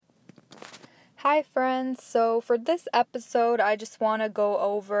Hi friends, so for this episode I just want to go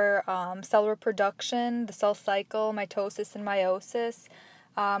over cell reproduction, the cell cycle, mitosis and meiosis.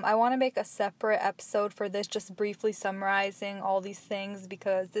 I want to make a separate episode for this, just briefly summarizing all these things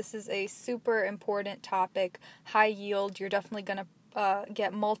because this is a super important topic, high yield. You're definitely going to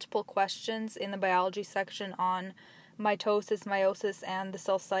get multiple questions in the biology section on mitosis, meiosis, and the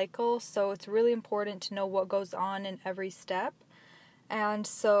cell cycle, so it's really important to know what goes on in every step. And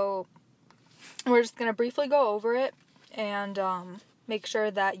so we're just going to briefly go over it and make sure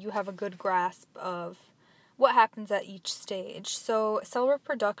that you have a good grasp of what happens at each stage. So cell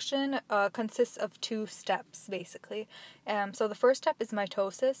reproduction consists of two steps, basically. So the first step is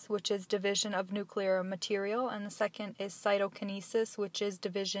mitosis, which is division of nuclear material, and the second is cytokinesis, which is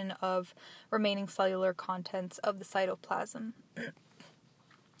division of remaining cellular contents of the cytoplasm.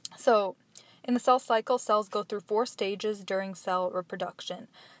 So in the cell cycle, cells go through 4 stages during cell reproduction.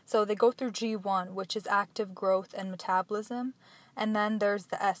 So they go through G1, which is active growth and metabolism, and then there's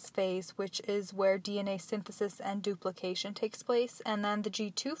the S phase, which is where DNA synthesis and duplication takes place, and then the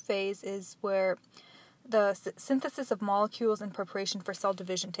G2 phase is where the synthesis of molecules in preparation for cell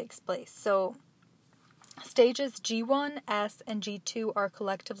division takes place. So stages G1, S, and G2 are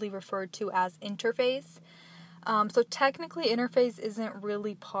collectively referred to as interphase. So technically, interphase isn't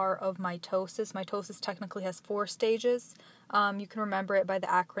really part of mitosis. Mitosis technically has 4 stages. You can remember it by the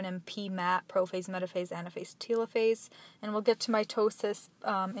acronym PMAT, prophase, metaphase, anaphase, telophase. And we'll get to mitosis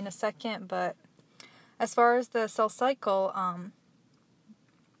in a second, but as far as the cell cycle,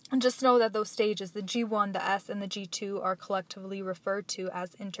 just know that those stages, the G1, the S, and the G2, are collectively referred to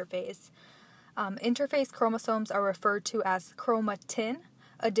as interphase. Interphase chromosomes are referred to as chromatin,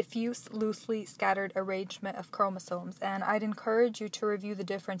 a diffuse, loosely scattered arrangement of chromosomes. And I'd encourage you to review the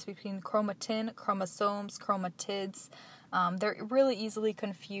difference between chromatin, chromosomes, chromatids. They're really easily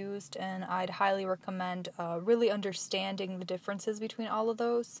confused, and I'd highly recommend really understanding the differences between all of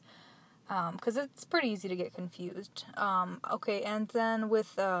those, because it's pretty easy to get confused. Okay, and then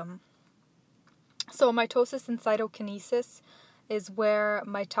with, so mitosis and cytokinesis is where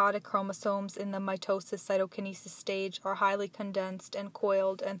mitotic chromosomes in the mitosis cytokinesis stage are highly condensed and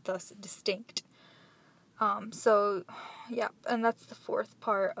coiled and thus distinct. And that's the 4th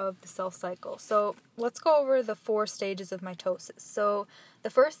part of the cell cycle. So let's go over the 4 stages of mitosis. So the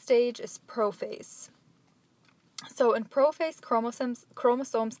first stage is prophase. So in prophase,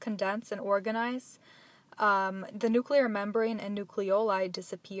 chromosomes condense and organize. The nuclear membrane and nucleoli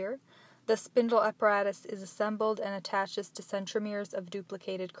disappear. The spindle apparatus is assembled and attaches to centromeres of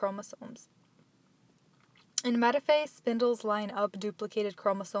duplicated chromosomes. In metaphase, spindles line up duplicated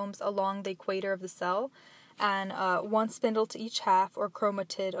chromosomes along the equator of the cell, and one spindle to each half or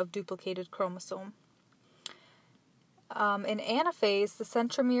chromatid of duplicated chromosome. In anaphase, the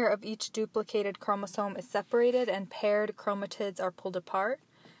centromere of each duplicated chromosome is separated and paired chromatids are pulled apart.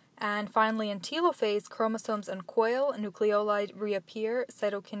 And finally, in telophase, chromosomes uncoil, nucleoli reappear,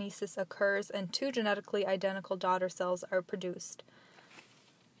 cytokinesis occurs, and 2 genetically identical daughter cells are produced.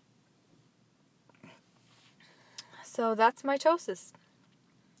 So that's mitosis.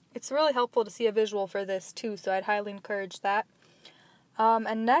 It's really helpful to see a visual for this too, so I'd highly encourage that.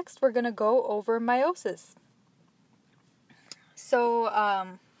 And next, we're going to go over meiosis.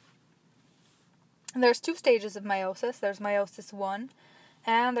 So there's 2 stages of meiosis. There's meiosis 1.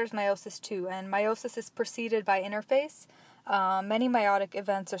 And there's meiosis 2, and meiosis is preceded by interphase. Many meiotic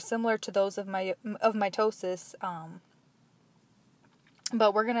events are similar to those of mitosis,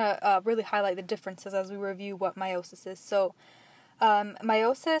 but we're going to really highlight the differences as we review what meiosis is. So,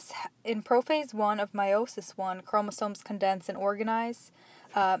 meiosis, in prophase 1 of meiosis 1, chromosomes condense and organize,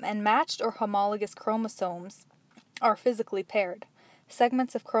 and matched or homologous chromosomes are physically paired.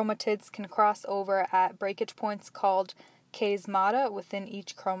 Segments of chromatids can cross over at breakage points called chiasmata within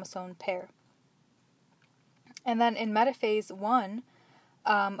each chromosome pair. And then in metaphase 1,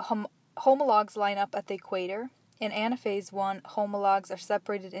 homologs line up at the equator. In anaphase 1, homologs are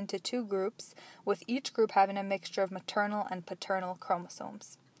separated into 2 groups, with each group having a mixture of maternal and paternal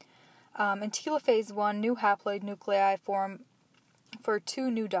chromosomes. In telophase 1, new haploid nuclei form for 2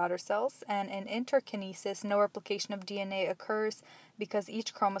 new daughter cells, and in interkinesis, no replication of DNA occurs because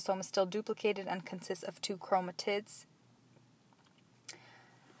each chromosome is still duplicated and consists of 2 chromatids.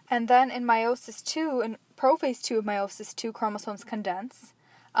 And then in meiosis 2, in prophase 2 of meiosis 2, chromosomes condense.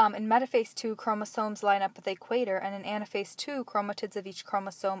 In metaphase 2, chromosomes line up at the equator, and in anaphase 2, chromatids of each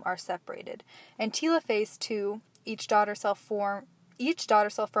chromosome are separated. In telophase 2, each daughter cell from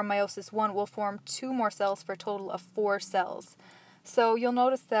meiosis 1 will form 2 more cells for a total of 4 cells. So you'll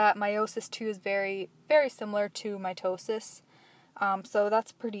notice that meiosis 2 is very, very similar to mitosis. So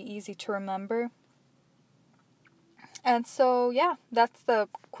that's pretty easy to remember. And so, yeah, that's the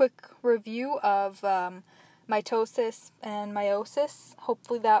quick review of mitosis and meiosis.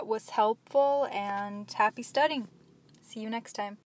 Hopefully that was helpful, and happy studying. See you next time.